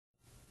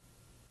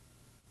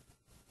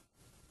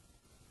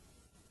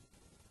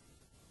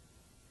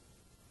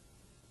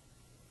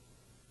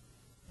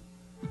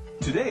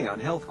Today on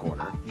Health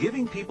Corner,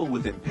 giving people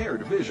with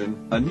impaired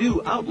vision a new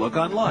outlook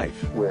on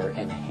life. We're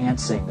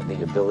enhancing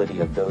the ability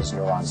of those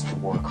neurons to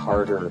work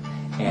harder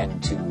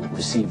and to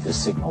receive the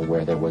signal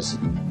where there was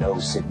no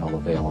signal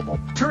available.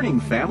 Turning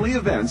family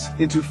events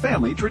into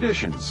family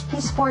traditions.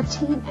 He's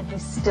 14 and he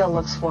still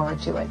looks forward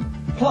to it.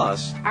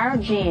 Plus, our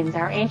genes,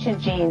 our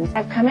ancient genes,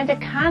 have come into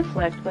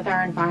conflict with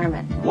our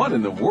environment. What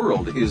in the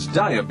world is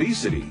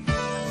diabesity?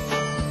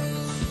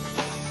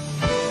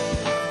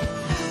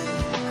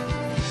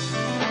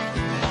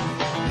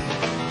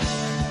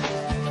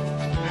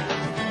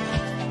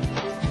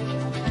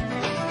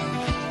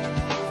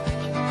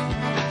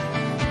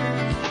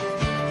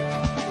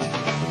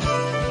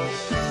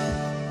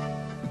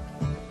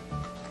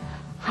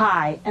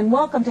 Hi, and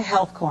welcome to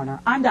Health Corner.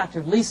 I'm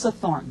Dr. Lisa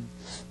Thornton.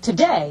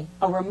 Today,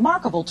 a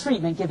remarkable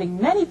treatment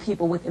giving many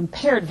people with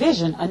impaired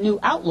vision a new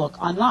outlook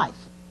on life.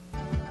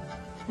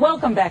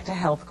 Welcome back to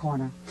Health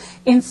Corner.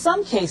 In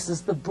some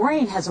cases, the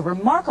brain has a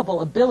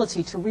remarkable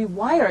ability to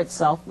rewire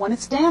itself when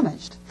it's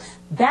damaged.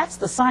 That's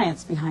the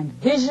science behind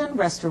vision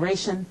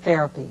restoration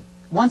therapy.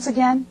 Once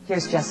again,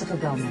 here's Jessica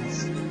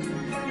Gomez.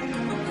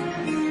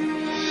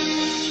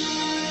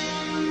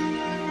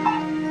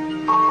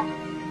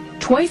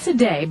 Twice a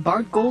day,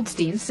 Bart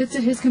Goldstein sits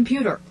at his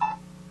computer.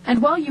 And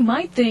while you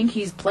might think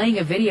he's playing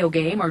a video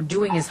game or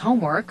doing his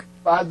homework,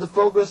 I had to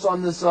focus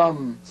on this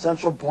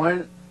central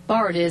point.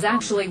 Bart is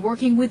actually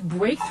working with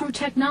breakthrough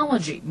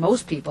technology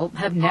most people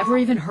have never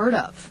even heard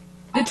of.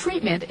 The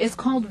treatment is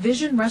called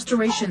vision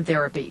restoration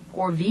therapy,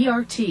 or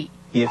VRT.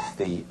 If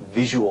the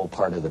visual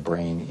part of the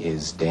brain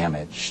is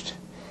damaged,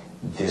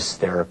 this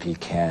therapy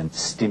can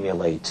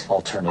stimulate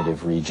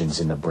alternative regions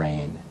in the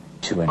brain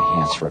to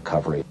enhance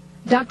recovery.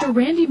 Dr.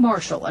 Randy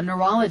Marshall, a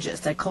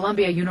neurologist at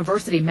Columbia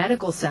University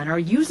Medical Center,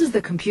 uses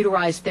the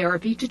computerized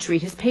therapy to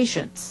treat his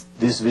patients.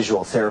 This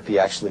visual therapy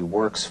actually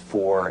works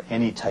for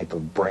any type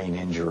of brain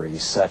injury,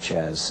 such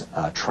as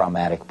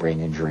traumatic brain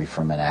injury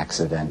from an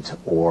accident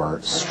or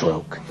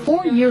stroke.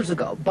 4 years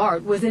ago,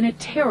 Bart was in a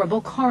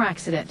terrible car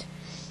accident.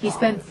 He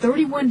spent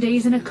 31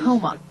 days in a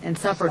coma and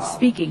suffered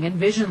speaking and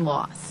vision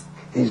loss.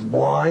 He's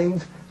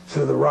blind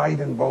to the right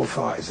in both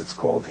eyes. It's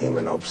called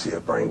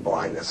hemianopsia, brain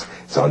blindness.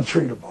 It's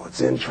untreatable. It's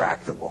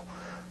intractable,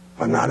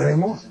 but not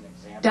anymore.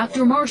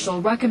 Dr.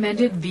 Marshall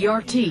recommended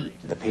VRT.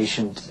 The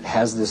patient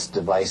has this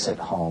device at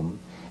home,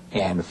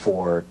 and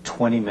for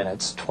 20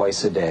 minutes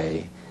twice a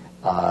day,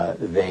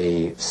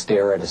 they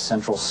stare at a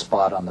central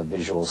spot on the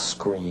visual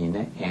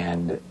screen,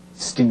 and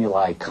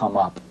stimuli come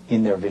up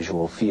in their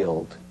visual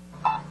field.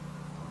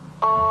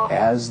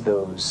 As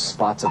those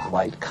spots of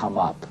light come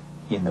up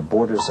in the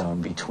border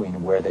zone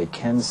between where they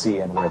can see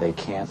and where they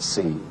can't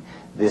see,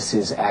 this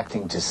is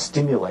acting to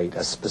stimulate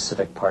a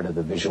specific part of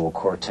the visual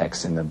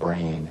cortex in the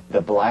brain. The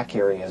black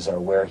areas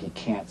are where he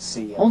can't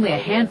see. Only a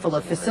handful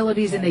of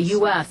facilities in the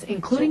U.S.,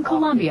 including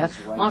Columbia,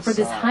 offer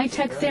this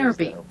high-tech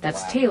therapy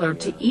that's tailored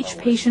to each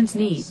patient's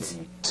needs.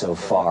 So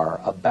far,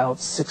 about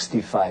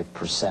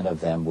 65% of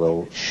them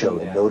will show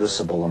a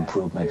noticeable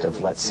improvement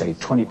of, let's say,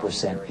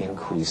 20%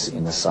 increase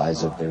in the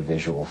size of their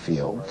visual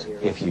field.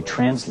 If you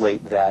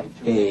translate that,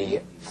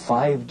 a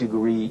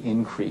 5-degree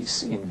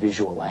increase in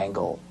visual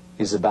angle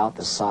is about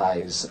the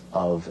size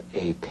of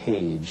a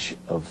page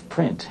of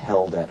print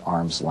held at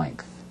arm's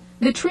length.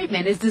 The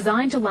treatment is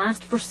designed to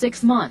last for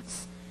 6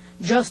 months.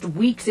 Just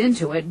weeks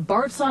into it,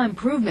 Bart saw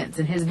improvements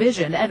in his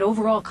vision and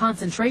overall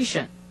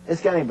concentration.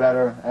 It's getting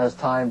better as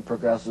time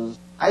progresses.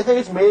 I think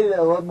it's made it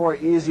a lot more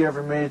easier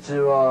for me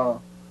to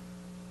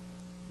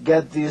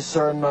get these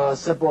certain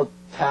simple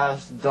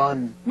tasks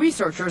done.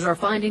 Researchers are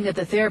finding that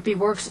the therapy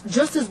works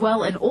just as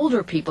well in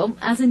older people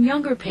as in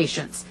younger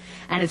patients.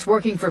 And it's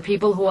working for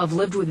people who have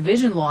lived with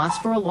vision loss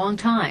for a long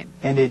time.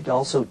 And it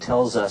also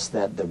tells us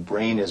that the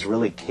brain is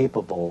really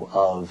capable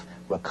of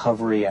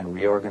recovery and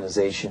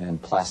reorganization and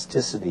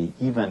plasticity,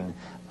 even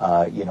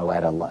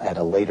at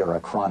a later, a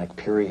chronic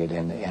period,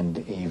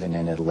 and even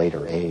in a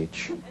later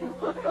age.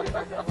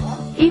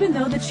 Even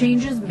though the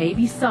changes may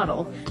be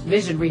subtle,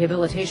 vision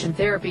rehabilitation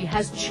therapy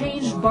has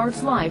changed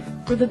Bart's life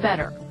for the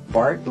better.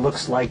 Bart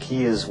looks like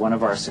he is one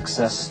of our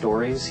success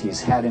stories.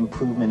 He's had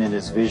improvement in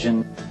his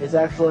vision. It's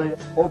actually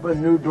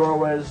opened new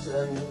doorways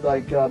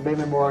and made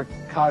me more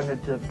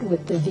cognitive.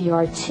 With the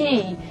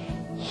VRT,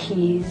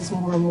 he's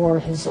more and more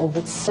his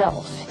old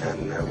self.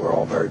 And we're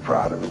all very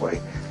proud of the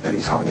way that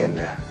he's hung in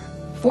there.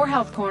 For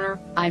Health Corner,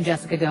 I'm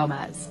Jessica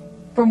Gomez.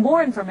 For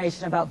more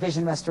information about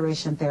vision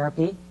restoration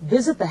therapy,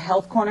 visit the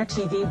Health Corner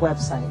TV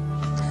website.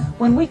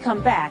 When we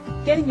come back,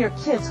 getting your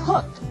kids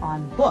hooked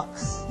on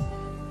books.